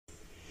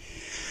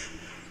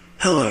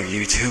Hello,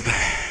 YouTube.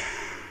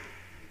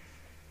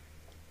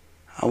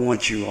 I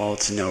want you all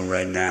to know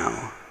right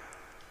now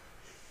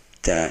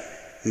that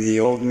the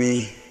old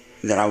me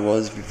that I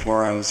was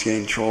before I was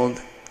getting trolled,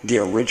 the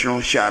original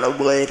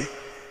Shadowblade,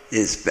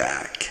 is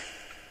back.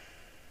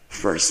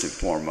 First and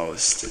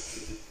foremost.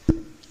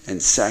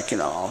 And second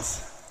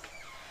off,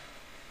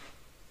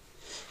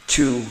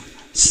 to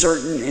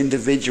certain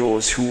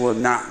individuals who will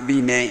not be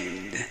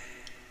named,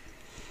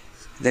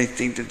 they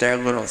think that their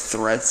little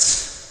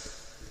threats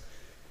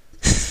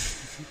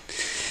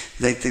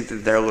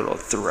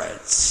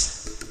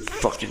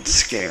fucking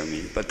scare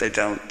me, but they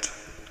don't.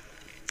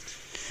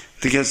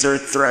 Because their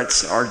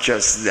threats are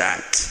just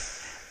that.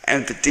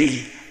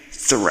 Empathy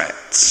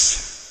threats.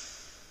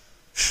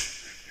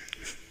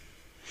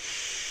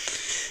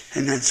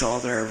 And that's all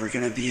they're ever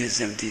gonna be, is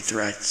empty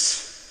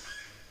threats.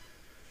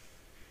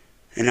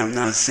 And I'm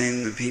not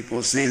saying the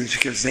people's names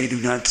because they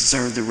do not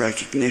deserve the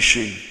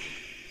recognition.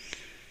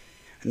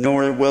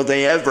 Nor will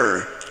they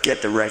ever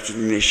get the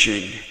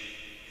recognition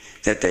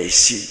that they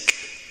seek.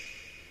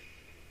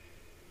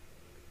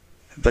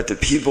 But the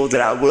people that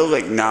I will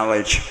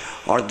acknowledge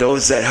are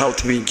those that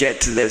helped me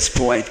get to this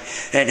point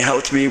and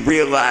helped me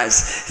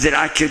realize that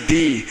I could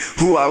be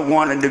who I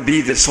wanted to be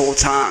this whole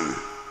time.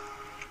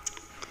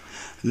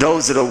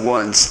 Those are the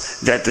ones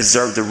that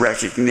deserve the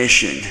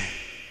recognition.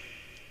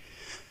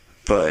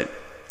 But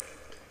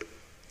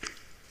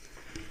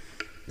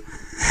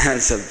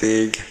that's a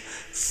big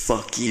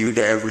fuck you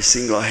to every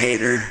single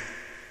hater.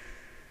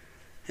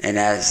 And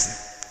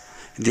as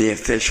the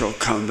official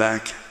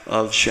comeback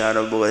of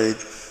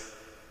Shadowblade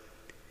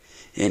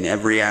in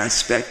every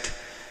aspect,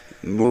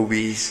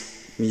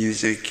 movies,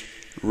 music,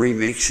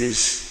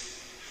 remixes,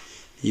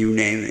 you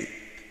name it,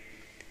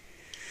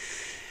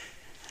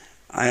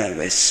 I have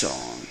a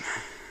song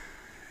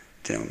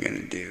that I'm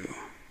gonna do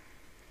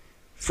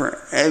for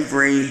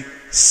every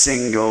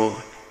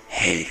single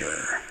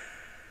hater.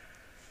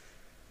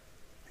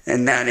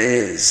 And that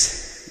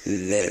is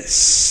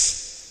this.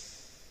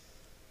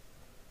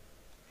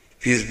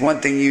 Because one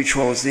thing you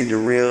trolls need to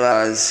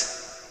realize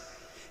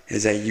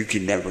is that you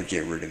can never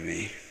get rid of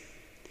me.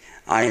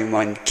 I am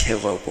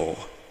unkillable.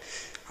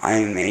 I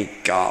am a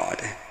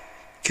god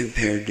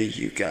compared to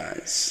you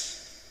guys.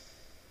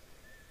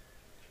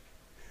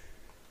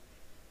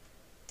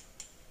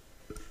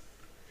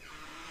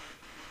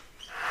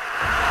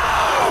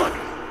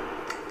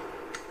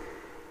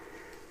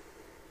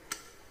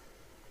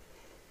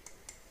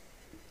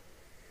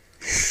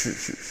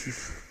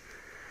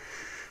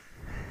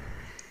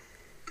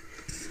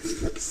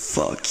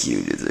 Fuck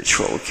you to the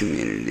troll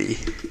community.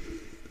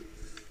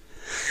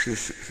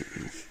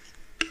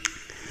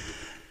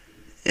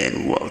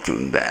 And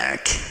welcome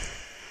back,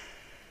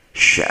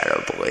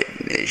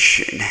 Shadowblade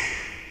Nation.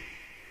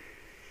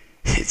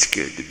 It's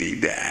good to be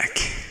back.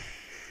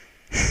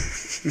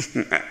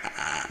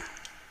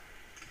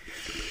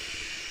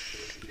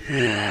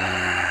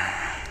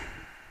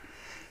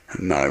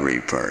 My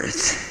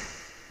rebirth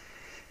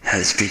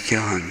has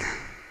begun,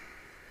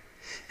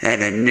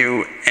 and a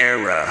new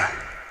era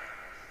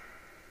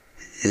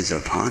is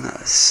upon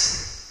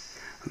us.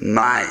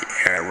 My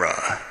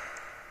era.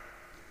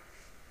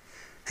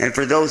 And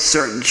for those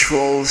certain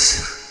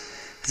trolls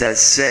that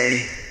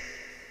say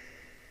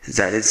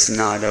that it's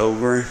not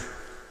over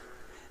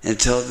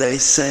until they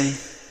say,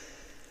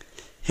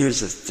 here's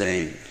the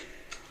thing,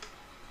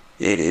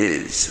 it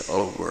is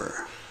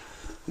over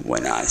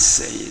when I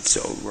say it's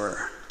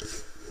over.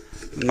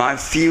 My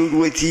feud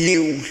with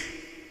you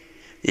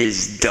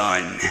is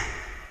done.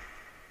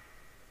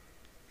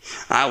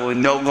 I will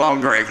no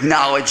longer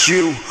acknowledge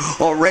you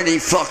or any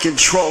fucking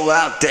troll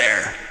out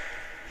there.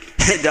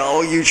 And to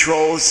all you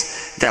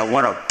trolls that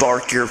want to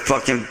bark your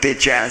fucking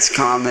bitch ass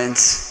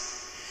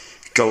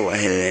comments, go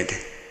ahead.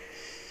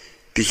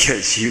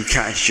 Because you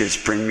guys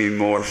just bring me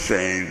more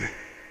fame.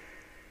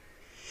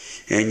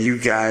 And you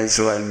guys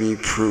let me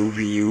prove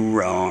you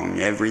wrong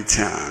every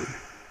time.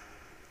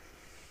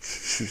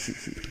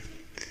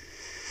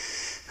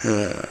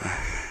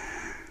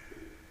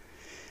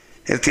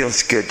 It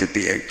feels good to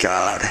be a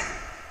god.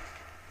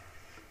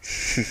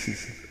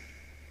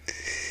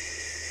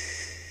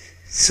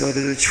 So to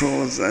the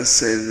trolls I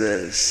say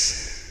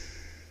this.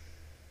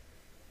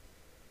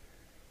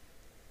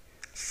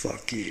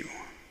 Fuck you.